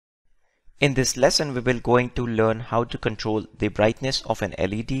In this lesson, we will going to learn how to control the brightness of an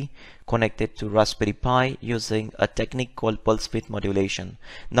LED connected to Raspberry Pi using a technique called pulse width modulation.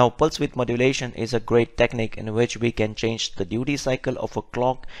 Now, pulse width modulation is a great technique in which we can change the duty cycle of a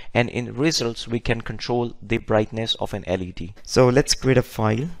clock, and in results we can control the brightness of an LED. So let's create a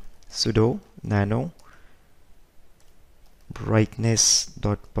file, sudo nano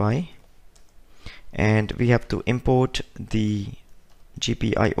brightness.py, and we have to import the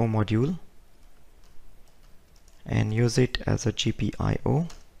GPIO module and use it as a GPIO.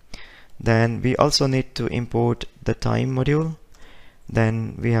 Then we also need to import the time module.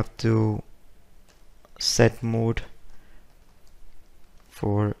 Then we have to set mode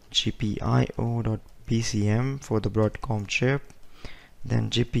for GPIO.BCM for the Broadcom chip.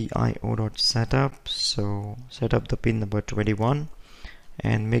 Then GPIO.setup, so set up the pin number 21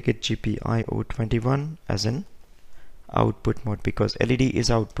 and make it GPIO21 as an output mode because LED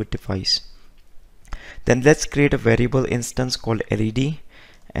is output device. Then let's create a variable instance called LED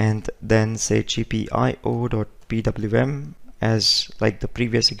and then say GPIO.PWM as like the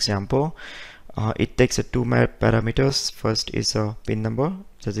previous example. It takes a two parameters. First is a pin number,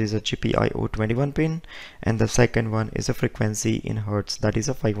 that is a GPIO21 pin, and the second one is a frequency in hertz, that is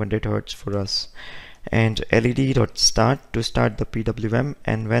a 500 hertz for us. And LED.start to start the PWM,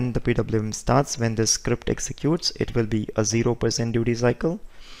 and when the PWM starts, when the script executes, it will be a 0% duty cycle.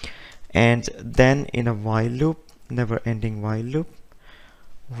 And then in a while loop, never ending while loop,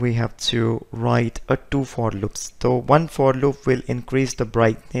 we have to write a two for loops. So one for loop will increase the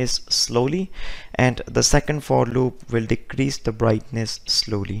brightness slowly and the second for loop will decrease the brightness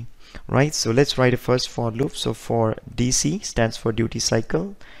slowly, right? So let's write a first for loop. So for DC stands for duty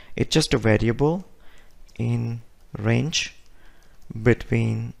cycle. It's just a variable in range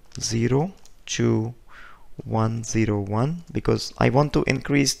between 0 to 101 because I want to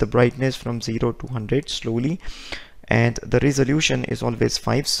increase the brightness from 0 to 100 slowly, and the resolution is always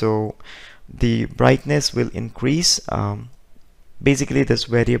 5, so the brightness will increase. Basically this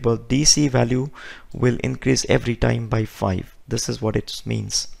variable DC value will increase every time by 5. This is what it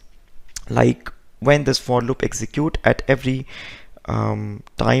means. Like when this for loop execute, at every time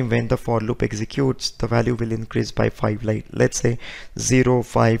when the for loop executes, the value will increase by 5, like let's say 0,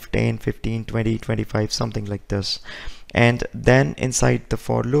 5, 10, 15, 20, 25, something like this. And then inside the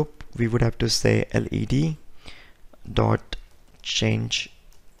for loop we would have to say LED dot change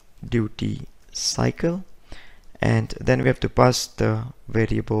duty cycle, and then we have to pass the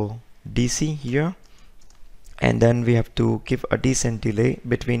variable DC here, and then we have to give a decent delay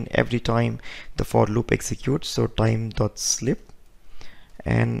between every time the for loop executes, so time dot slip,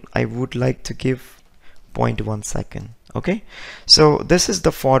 and I would like to give 0.1 second. Okay, so this is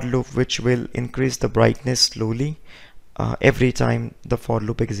the for loop which will increase the brightness slowly every time the for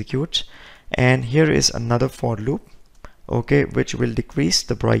loop executes. And here is another for loop, okay, which will decrease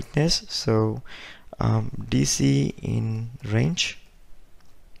the brightness. So DC in range,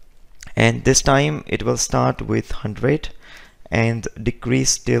 and this time it will start with 100 and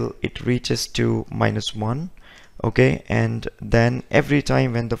decrease till it reaches to -1. Okay, and then every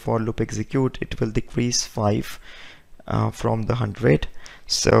time when the for loop execute, it will decrease 5 from the 100.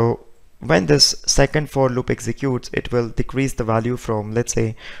 So when this second for loop executes, it will decrease the value from, let's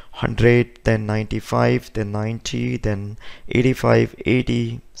say, 100, then 95, then 90, then 85,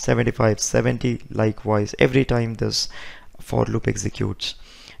 80, 75, 70, likewise every time this for loop executes.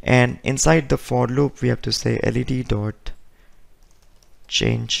 And inside the for loop we have to say LED dot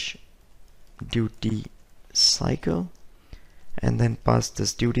change duty cycle, and then pass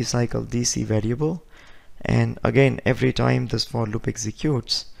this duty cycle DC variable, and again every time this for loop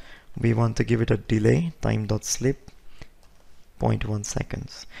executes we want to give it a delay, time dot slip 0.1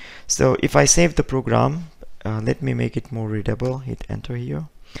 seconds. So if I save the program, let me make it more readable, hit enter here,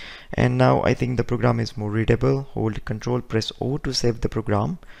 and now I think the program is more readable. Hold Control, press O to save the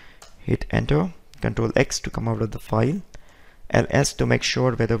program, hit enter, Control X to come out of the file, LS to make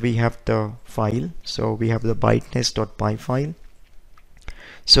sure whether we have the file. So we have the brightness.py file.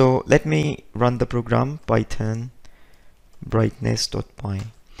 So let me run the program, Python brightness.py.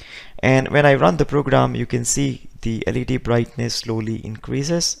 And when I run the program, you can see the LED brightness slowly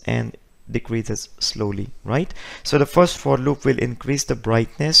increases and decreases slowly, right? So the first for loop will increase the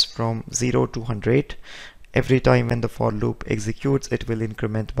brightness from 0 to 100. Every time when the for loop executes, it will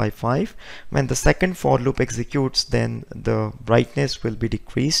increment by 5. When the second for loop executes, then the brightness will be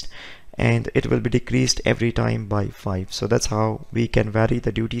decreased, and it will be decreased every time by 5. So that's how we can vary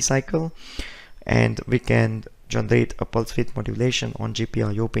the duty cycle, and we can generate a pulse width modulation on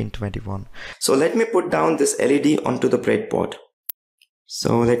GPIO pin 21. So let me put down this LED onto the breadboard.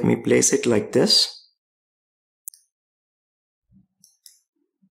 So let me place it like this.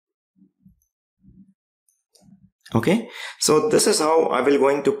 Okay, so this is how I will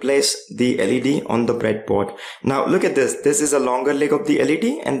going to place the LED on the breadboard. Now look at this. This is a longer leg of the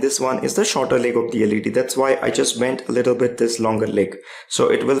LED and this one is the shorter leg of the LED. That's why I just bent a little bit this longer leg, so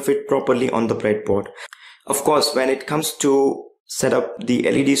it will fit properly on the breadboard. Of course, when it comes to set up the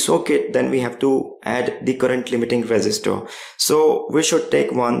LED socket, then we have to add the current limiting resistor. So we should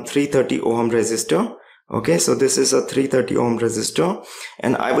take one 330 ohm resistor. Okay, so this is a 330 ohm resistor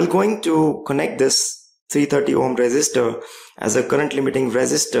and I will going to connect this 330 ohm resistor as a current limiting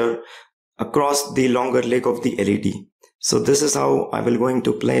resistor across the longer leg of the LED. So this is how I will going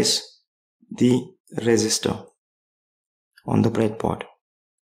to place the resistor on the breadboard.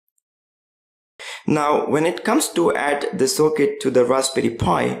 Now when it comes to add the circuit to the Raspberry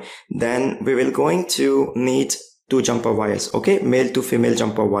Pi, then we will going to need two jumper wires. Okay, male to female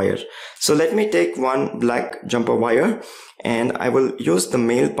jumper wire. So let me take one black jumper wire and I will use the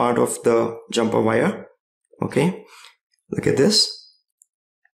male part of the jumper wire. Okay, look at this.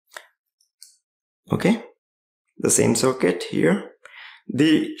 Okay, the same circuit here.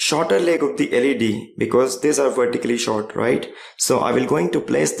 The shorter leg of the LED, because these are vertically short, right? So I will going to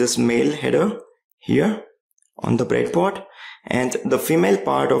place this male header here on the breadboard and the female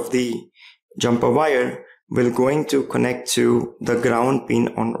part of the jumper wire will going to connect to the ground pin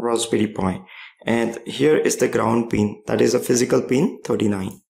on Raspberry Pi. And here is the ground pin, that is a physical pin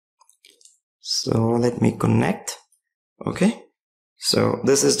 39. So let me connect. Okay, so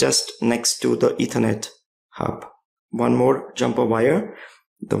this is just next to the Ethernet hub. One more jumper wire,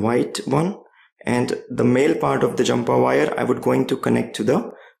 the white one, and the male part of the jumper wire I would going to connect to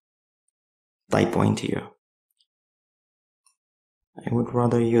the tie point here. I would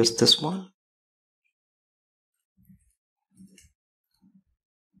rather use this one.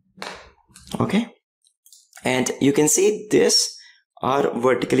 Okay, and you can see these are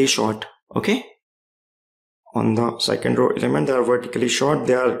vertically short. Okay, on the second row element they are vertically short,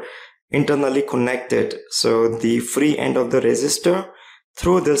 they are internally connected. So the free end of the resistor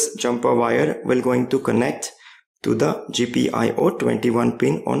through this jumper wire will going to connect to the GPIO21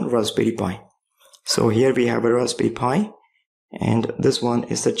 pin on Raspberry Pi. So here we have a Raspberry Pi and this one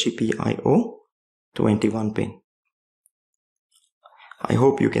is the GPIO21 pin. I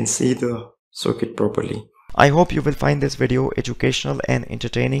hope you can see the circuit properly. I hope you will find this video educational and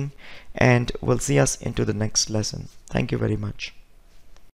entertaining, and we'll see us into the next lesson. Thank you very much.